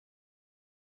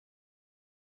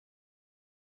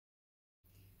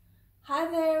Hi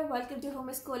there, welcome to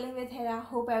Homeschooling with Hera.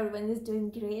 Hope everyone is doing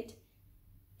great.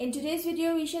 In today's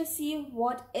video, we shall see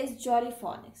what is Jolly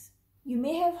Phonics. You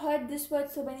may have heard this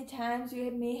word so many times, you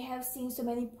may have seen so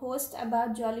many posts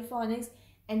about Jolly Phonics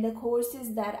and the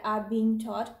courses that are being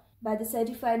taught by the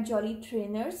certified Jolly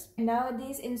trainers.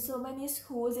 Nowadays, in so many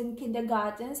schools and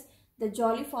kindergartens, the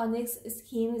Jolly Phonics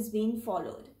scheme is being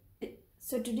followed.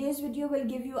 So today's video will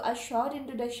give you a short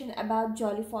introduction about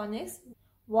Jolly Phonics.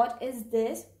 What is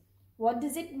this? What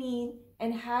does it mean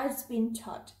and how it's been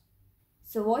taught?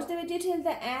 So watch the video till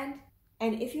the end,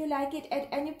 and if you like it at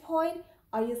any point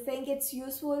or you think it's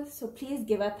useful, so please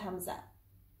give a thumbs up.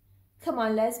 Come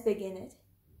on, let's begin it.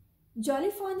 Jolly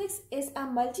Phonics is a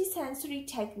multisensory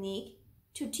technique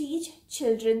to teach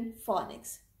children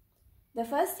phonics. The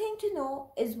first thing to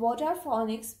know is what are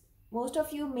phonics. Most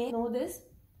of you may know this.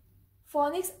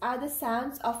 Phonics are the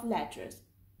sounds of letters.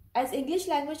 As English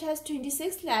language has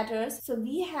 26 letters, so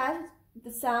we have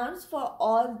the sounds for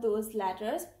all those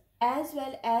letters as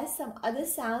well as some other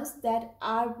sounds that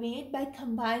are made by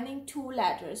combining two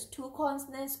letters, two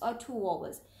consonants or two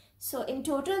vowels. So in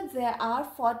total there are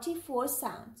 44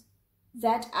 sounds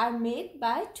that are made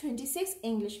by 26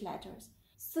 English letters.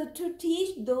 So to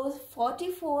teach those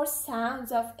 44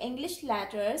 sounds of English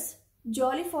letters,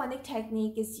 Jolly Phonic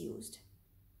technique is used.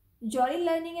 Jolly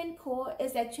Learning & Co.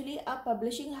 is actually a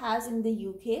publishing house in the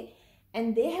UK,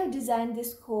 and they have designed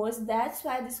this course. That's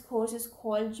why this course is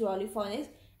called Jolly Phonics,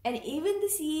 and even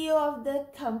the CEO of the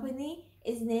company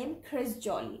is named Chris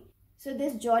Jolly. So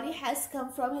this Jolly has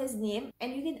come from his name,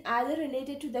 and you can either relate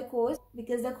it to the course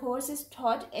because the course is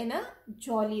taught in a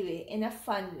jolly way, in a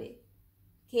fun way.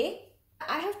 Okay?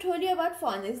 I have told you about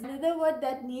phonics. Another word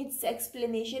that needs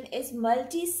explanation is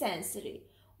multisensory.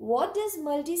 What does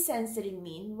multisensory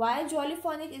mean? Why Jolly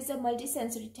Phonic is a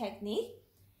multisensory technique?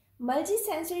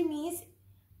 Multisensory means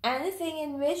anything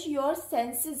in which your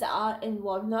senses are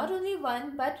involved. Not only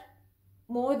one, but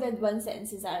more than one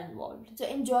senses are involved. So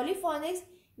in Jolly Phonics,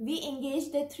 we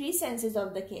engage the three senses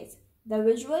of the kids. The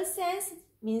visual sense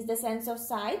means the sense of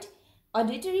sight,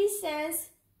 auditory sense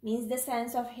means the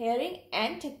sense of hearing,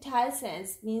 and tactile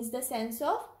sense means the sense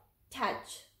of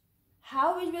touch.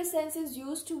 How visual sense is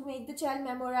used to make the child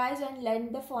memorize and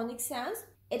learn the phonic sounds?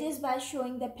 It is by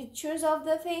showing the pictures of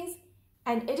the things,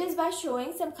 and it is by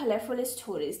showing some colorful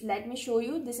stories. Let me show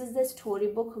you. This is the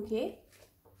storybook, okay?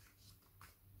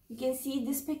 You can see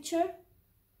this picture.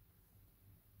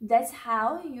 That's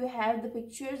how you have the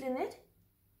pictures in it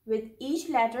with each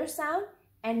letter sound,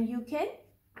 and you can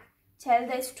tell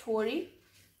the story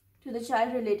to the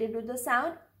child related to the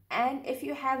sound. And if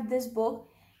you have this book,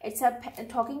 it's a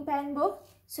talking pen book,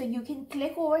 so you can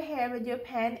click over here with your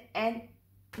pen and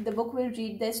the book will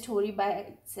read the story by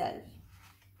itself.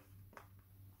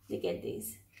 Look at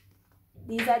these.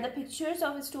 These are the pictures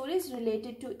of stories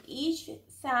related to each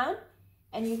sound,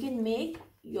 and you can make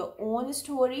your own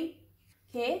story,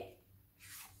 okay?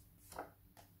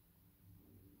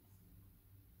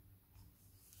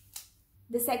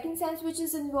 The second sense which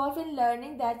is involved in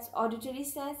learning, that's auditory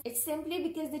sense. It's simply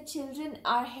because the children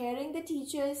are hearing the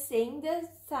teachers saying the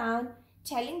sound,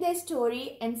 telling the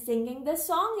story and singing the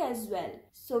song as well.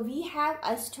 So we have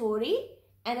a story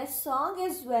and a song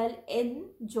as well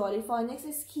in Jolly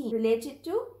Phonics scheme related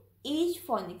to each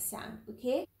phonic sound,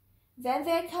 okay? Then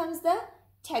there comes the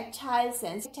tactile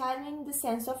sense. Tactile meaning the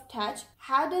sense of touch.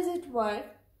 How does it work?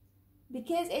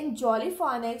 Because in Jolly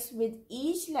Phonics, with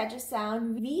each letter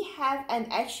sound, we have an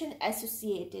action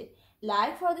associated.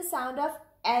 Like for the sound of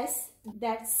S,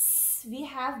 that's we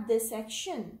have this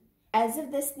action. As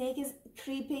if the snake is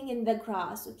creeping in the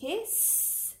grass, okay?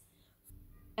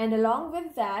 And along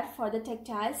with that, for the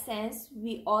tactile sense,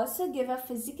 we also give a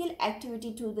physical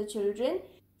activity to the children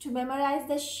to memorize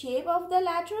the shape of the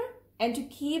letter and to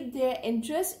keep their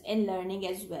interest in learning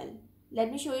as well.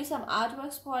 Let me show you some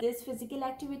artworks for this physical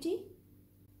activity.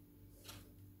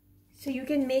 So you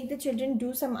can make the children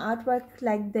do some artwork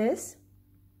like this,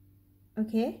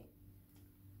 okay,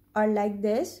 or like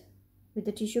this with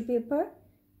the tissue paper.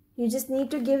 You just need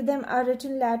to give them a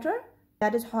written letter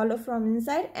that is hollow from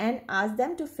inside and ask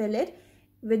them to fill it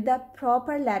with the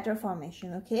proper letter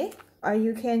formation, okay? Or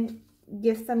you can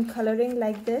give some coloring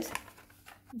like this.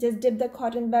 Just dip the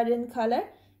cotton bud in color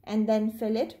and then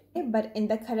fill it, okay? But in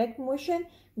the correct motion.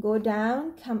 Go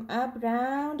down, come up,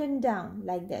 round and down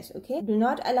like this, okay? Do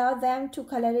not allow them to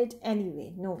color it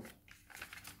anyway, no.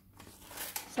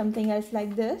 Something else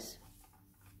like this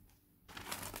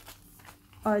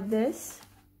or this,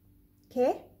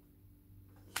 okay?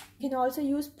 You can also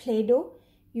use Play-Doh.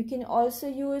 You can also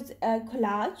use a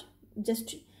collage.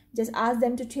 Just ask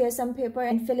them to tear some paper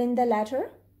and fill in the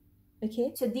letter,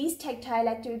 Okay, so these tactile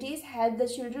activities help the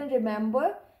children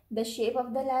remember the shape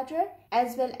of the letter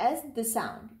as well as the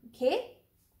sound. Okay,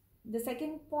 the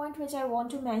second point which I want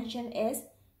to mention is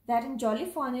that in Jolly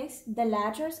Phonics, the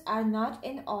letters are not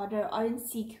in order or in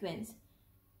sequence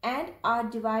and are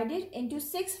divided into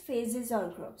 6 phases or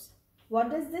groups. What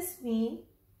does this mean?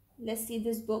 Let's see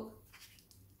this book.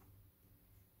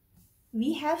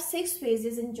 We have 6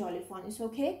 phases in Jolly Phonics,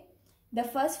 okay? The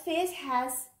first phase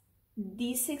has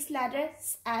these 6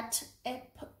 letters at, p,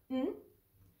 n.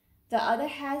 The other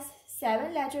has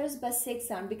 7 letters but 6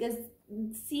 sound because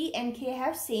C and K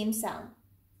have same sound.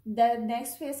 The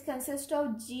next phase consists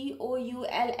of G, O, U,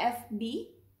 L, F,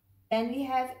 B. Then we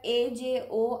have A, J,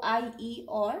 O, I, E,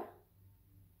 or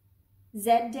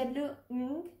Z, W,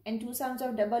 ng, and 2 sounds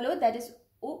of double O, that is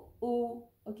O, O,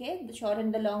 okay, the short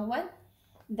and the long one.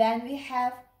 Then we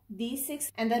have these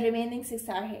 6 and the remaining 6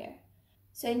 are here.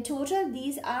 So in total,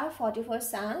 these are 44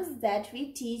 sounds that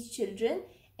we teach children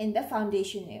in the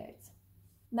foundation years.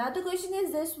 Now the question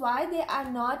is this, why they are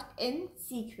not in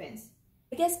sequence?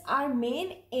 Because our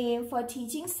main aim for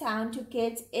teaching sound to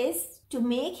kids is to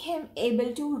make him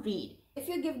able to read. If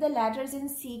you give the letters in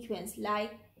sequence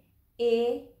like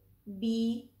A,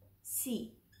 B,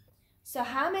 C. So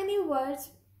how many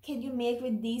words can you make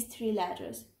with these 3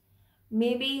 letters?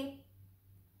 Maybe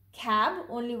cab,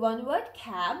 only one word,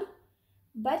 cab.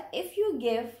 But if you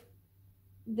give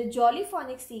the Jolly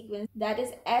Phonics sequence, that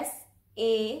is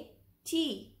S-A-T.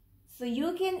 So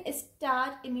you can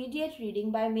start immediate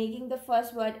reading by making the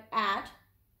first word at,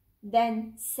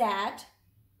 then sat,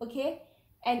 okay?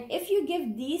 And if you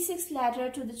give these 6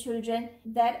 letters to the children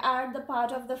that are the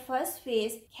part of the first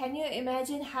phase, can you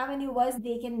imagine how many words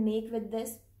they can make with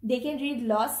this? They can read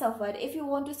lots of words. If you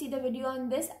want to see the video on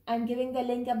this, I'm giving the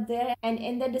link up there and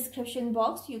in the description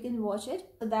box, you can watch it.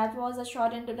 So that was a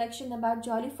short introduction about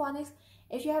Jolly Phonics.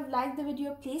 If you have liked the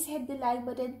video, please hit the like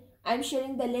button. I'm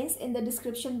sharing the links in the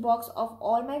description box of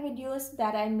all my videos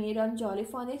that I made on Jolly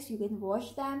Phonics. You can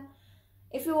watch them.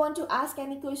 If you want to ask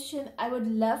any question, I would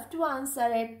love to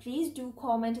answer it. Please do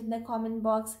comment in the comment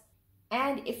box.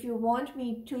 And if you want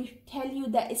me to tell you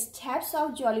the steps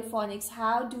of Jolly Phonics,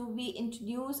 how do we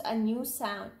introduce a new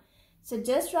sound? So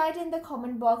just write in the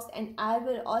comment box and I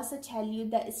will also tell you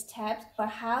the steps for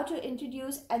how to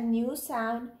introduce a new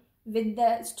sound with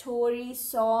the story,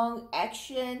 song,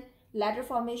 action, letter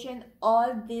formation,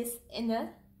 all this in a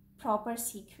proper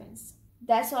sequence.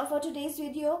 That's all for today's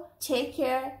video. Take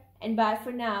care and bye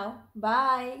for now.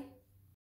 Bye.